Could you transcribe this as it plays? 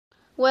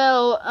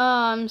Well,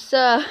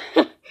 so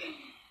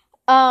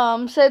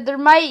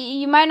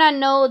you might not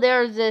know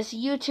there's this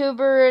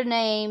YouTuber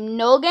named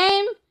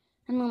Nogame,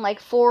 and then like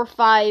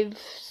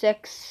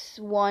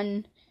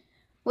 4561,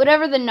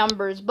 whatever the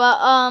numbers.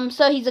 But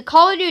so he's a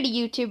Call of Duty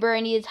YouTuber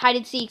and he has hide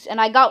and seeks,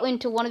 and I got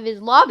into one of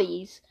his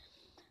lobbies.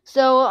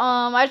 So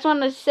I just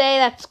wanted to say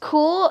that's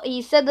cool.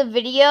 He said the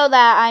video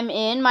that I'm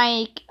in,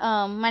 my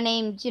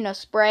name's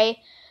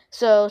Spray.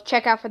 So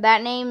check out for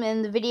that name,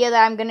 and the video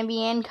that I'm gonna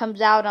be in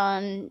comes out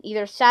on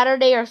either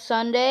Saturday or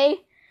Sunday.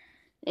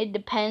 It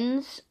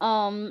depends.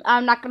 I'm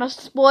not gonna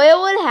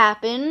spoil what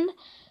happened,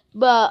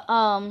 but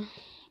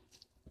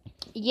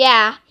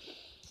yeah.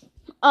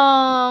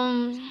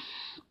 It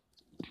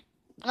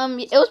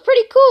was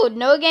pretty cool.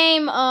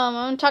 Nogame, I'm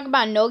gonna talk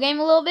about Nogame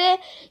a little bit.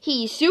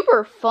 He's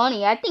super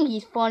funny. I think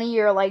he's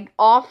funnier like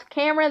off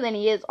camera than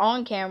he is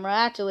on camera.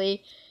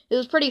 Actually, it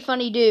was pretty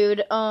funny,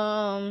 dude.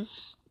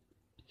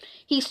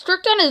 He's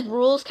strict on his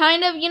rules,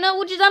 kind of,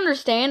 which is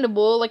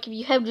understandable. Like if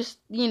you have just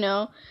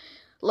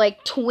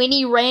like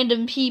 20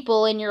 random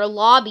people in your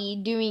lobby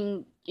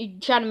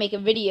trying to make a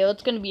video,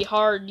 it's gonna be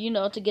hard,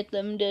 to get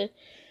them to,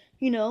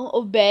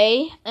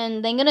 obey.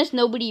 And thank goodness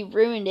nobody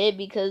ruined it,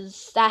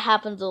 because that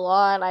happens a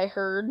lot, I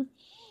heard.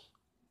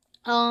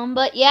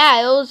 But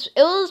yeah, it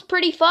was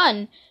pretty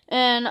fun.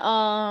 And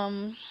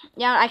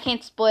yeah, I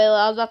can't spoil it.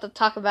 I was about to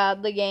talk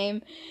about the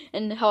game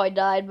and how I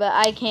died, but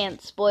I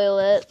can't spoil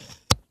it.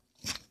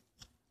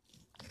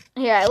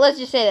 Here, let's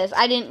just say this.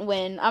 I didn't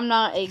win. I'm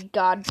not a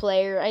god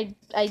player. I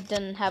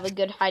didn't have a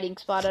good hiding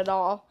spot at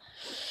all.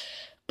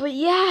 But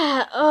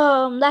yeah,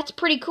 that's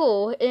pretty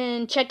cool.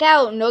 And check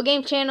out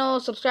Nogame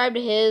channel, subscribe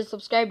to his,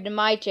 subscribe to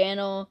my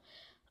channel.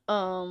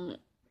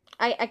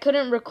 I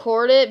couldn't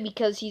record it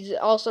because he's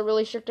also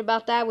really strict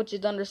about that, which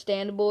is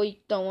understandable. You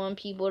don't want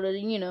people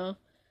to,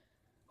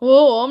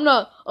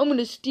 oh, I'm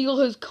gonna steal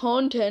his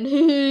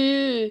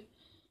content.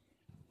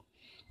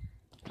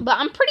 But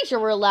I'm pretty sure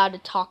we're allowed to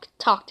talk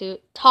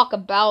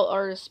about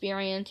our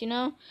experience,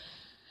 If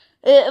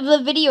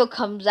the video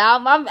comes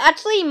out, I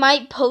actually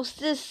might post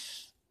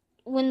this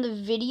when the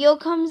video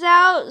comes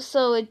out,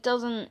 so it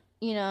doesn't,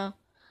 it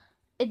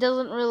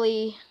doesn't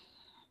really,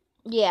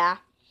 yeah.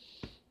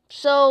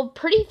 So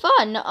pretty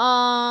fun.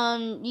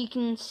 You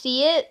can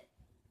see it.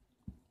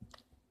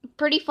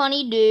 Pretty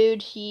funny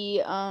dude.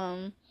 It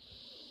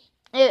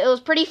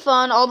was pretty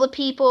fun. All the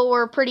people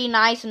were pretty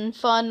nice and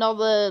fun. All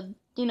the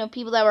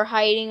people that were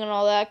hiding and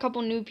all that. A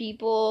couple new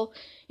people,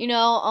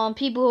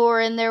 people who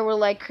were in there were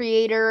like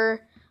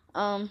Creator.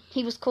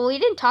 He was cool. He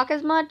didn't talk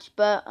as much,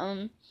 but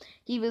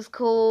he was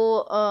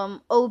cool.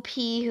 OP,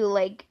 who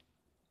like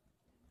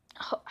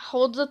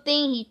holds the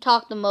thing, he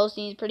talked the most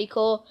and he's pretty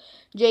cool.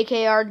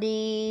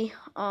 JKRD,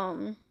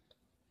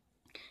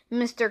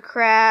 Mr.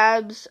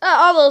 Krabs,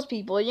 all those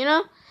people,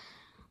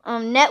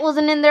 Net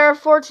wasn't in there,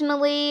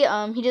 fortunately.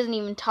 He doesn't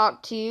even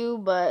talk to you,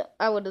 but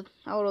I would have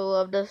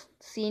loved to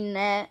see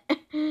Net.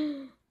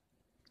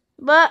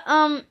 But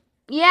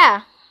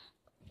yeah,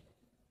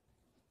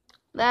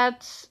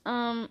 that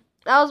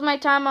was my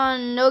time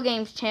on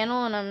Nogame's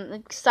channel, and I'm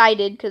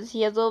excited because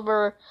he has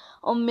over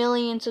 1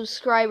 million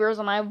subscribers,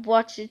 and I've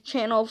watched his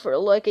channel for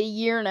like a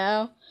year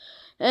now.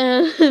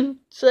 And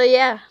so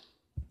yeah.